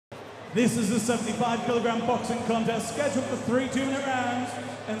This is a 75-kilogram boxing contest scheduled for 3 2-minute rounds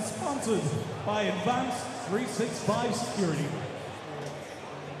and sponsored by Advanced 365 Security.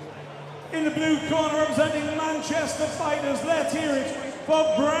 In the blue corner, representing Manchester Fighters, let's hear it for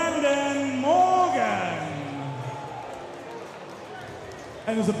Brandon Morgan.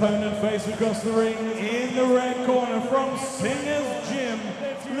 And his opponent faced across the ring in the red corner from Singer's Gym,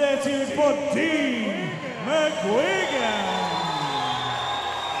 let's hear it for Dean McGUIGAN.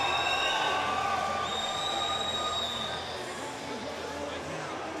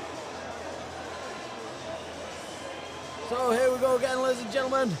 So here we go again, ladies and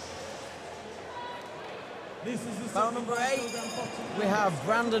gentlemen. This is Bout number 8. We have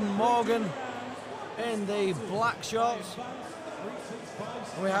Brandon Morgan in the black shorts.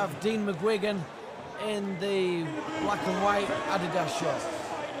 We have Dean McGUIGAN in the black and white Adidas shorts.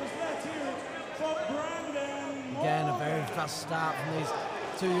 Again, a very fast start from these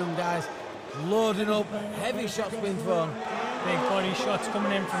two young guys. Loading up, heavy shots being thrown. Big body shots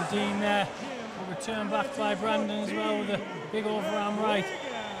coming in from Dean there. Return back by Brandon as well with a big overarm right.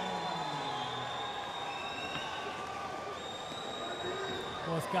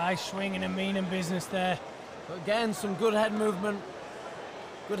 Both guys swinging and meaning business there. But again, some good head movement.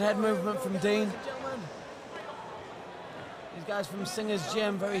 Good head movement from Dean. These guys from Singer's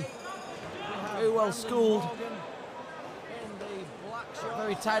Gym, very well schooled.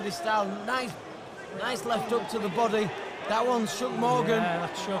 Very tidy style. Nice left up to the body. That one shook Morgan. Yeah,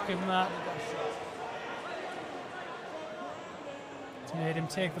 that shook him, that. It's made him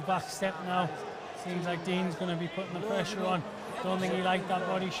take the back step now. Seems like Dean's going to be putting the pressure on. Don't think he liked that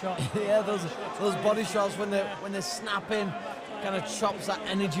body shot. Yeah, those body shots when they snap in, kind of chops that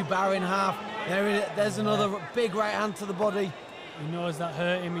energy bar in half. There's another big right hand to the body. He knows that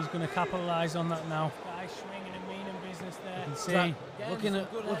hurt him. He's going to capitalise on that now. Guys swinging and meaning business there. You can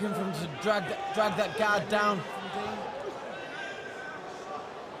see looking for him to drag that guard down.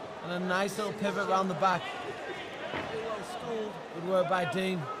 And a nice little pivot around the back. Good work by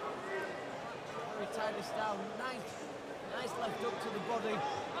Dean. Very tidy style. Nice left up to the body.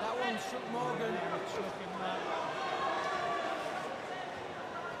 That one shook Morgan.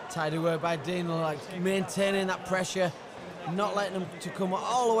 Tidy work by Dean, like maintaining that pressure, not letting them to come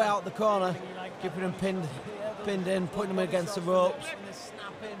all the way out the corner, keeping them pinned in, putting them against the ropes.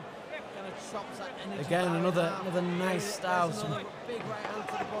 Again, another nice style, some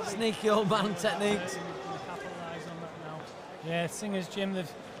sneaky old man techniques. Yeah, Singer's Gym,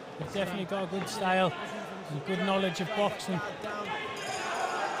 they've definitely got a good style and good knowledge of boxing.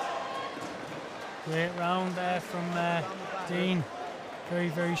 Great round there from Dean. Very,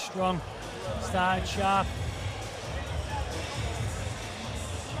 very strong. Started sharp.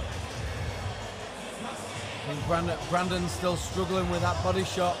 I think Brandon's still struggling with that body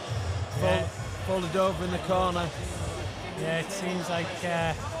shot. Folded over in the corner. Yeah, it seems like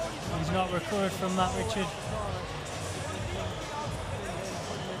he's not recovered from that, Richard.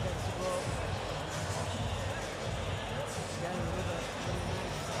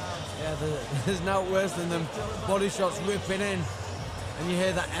 Yeah, there's no worse than them body shots ripping in, and you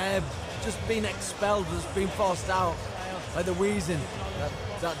hear that air just being expelled, just being forced out, like the wheezing,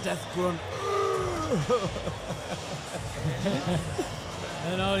 that death grunt.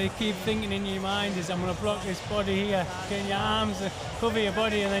 And all you keep thinking in your mind is, I'm going to block this body here, get your arms to cover your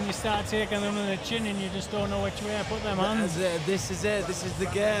body, and then you start taking them on the chin and you just don't know which way to put them hands. This is it, this is the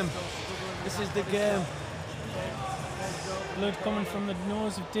game. This is the game. Blood coming from the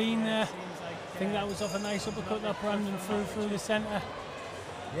nose of Dean there. I think that was off a nice uppercut that Brandon threw through the centre.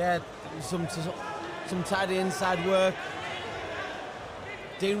 Yeah, some tidy inside work.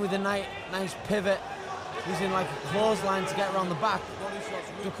 Dean with a nice pivot, using like a clothesline to get around the back,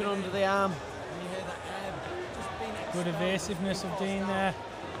 ducking under the arm. Good evasiveness of Dean there.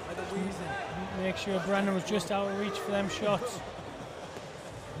 Make sure Brandon was just out of reach for them shots.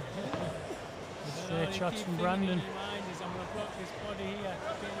 Straight shots from Brandon.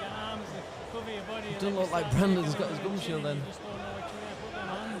 It doesn't look like Brandon's got his gum shield then.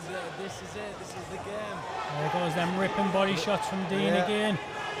 This is it. This is the game. There goes them ripping body shots from Dean again.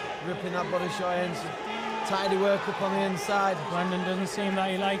 Ripping that body shot in. Tidy work up on the inside. Brandon doesn't seem that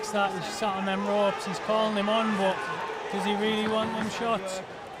he likes that. He's sat on them ropes. He's calling him on, but does he really want them shots?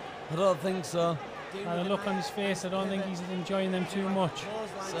 I don't think so. By the look on his face, I don't think he's enjoying them too much.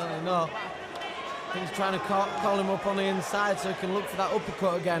 Certainly not. I think he's trying to call him up on the inside so he can look for that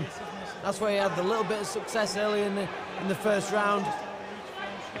uppercut again. That's where he had the little bit of success early in the first round.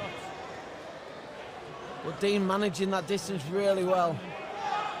 But Dean managing that distance really well.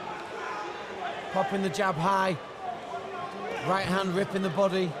 Popping the jab high. Right hand ripping the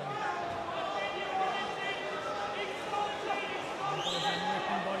body.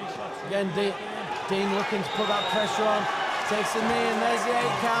 Again, Dean looking to put that pressure on. Takes the knee and there's the 8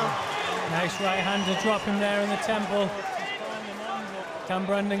 count. Nice right hand to drop him there in the temple. Can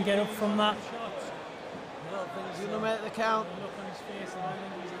Brandon get up from that? I don't think he's going to make the count.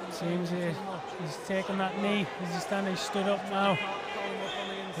 Seems he's taken that knee. As he's standing, he's stood up now.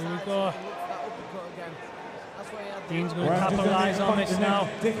 Here we go. Dean's going to capitalise on this now.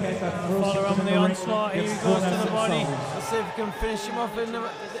 Follow on with the onslaught. Here he goes to the body. Let's see if we can finish him off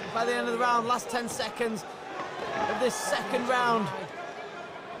by the end of the round. Last 10 seconds of this second round.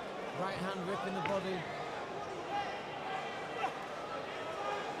 Right hand ripping the body.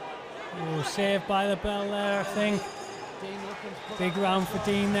 Oh, saved by the bell there, I think. Big round for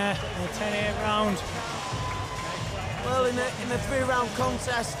Dean there. A 10-8 round. Well, in a 3-round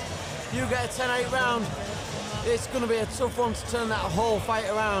contest, you get a 10-8 round. It's going to be a tough one to turn that whole fight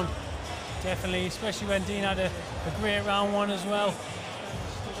around. Definitely, especially when Dean had a great round 1 as well.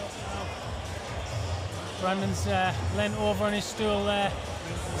 Brandon's leant over on his stool there.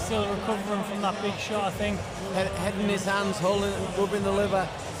 Still recovering from that big shot, I think. Head in his hands, rubbing the liver.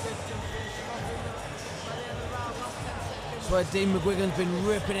 That's where Dean McGuigan's been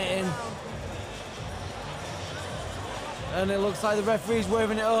ripping it in. And it looks like the referee's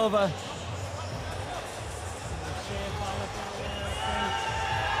waving it over.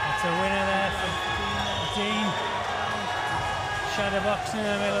 That's a winner there for Dean. Shadowboxing in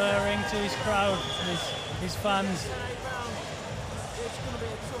the middle of the ring to his crowd, his fans.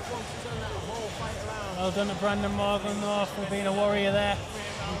 Well done to Brandon Morgan though for being a warrior there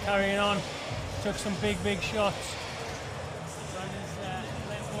and carrying on. Took some big shots. Brandon's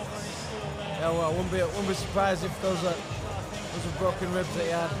leant over on his stool there. Yeah, well, I wouldn't be surprised if those were broken ribs that he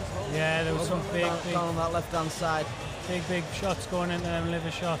had. Yeah, there was some big down on that left hand side. Big shots going into them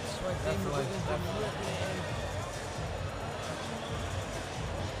liver shots. Definitely.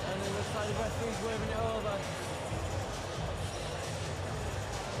 And it looks like the referee's waving it over.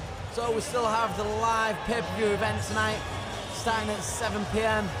 So we still have the live pay-per-view event tonight, starting at 7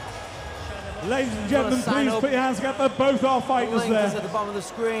 p.m. Ladies and gentlemen, please put your hands together. Both our fighters the link there. is at the bottom of the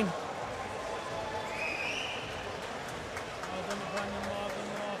screen.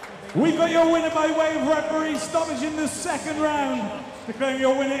 We've got your winner by way of referee stoppage in the second round. Declaring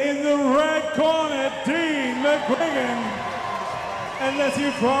your winner in the red corner, Dean McGUIGAN. And that's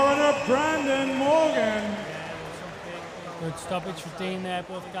your foreigner, Brandon Morgan. Good stoppage for Dean there.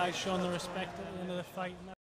 Both guys showing the respect at the end of the fight.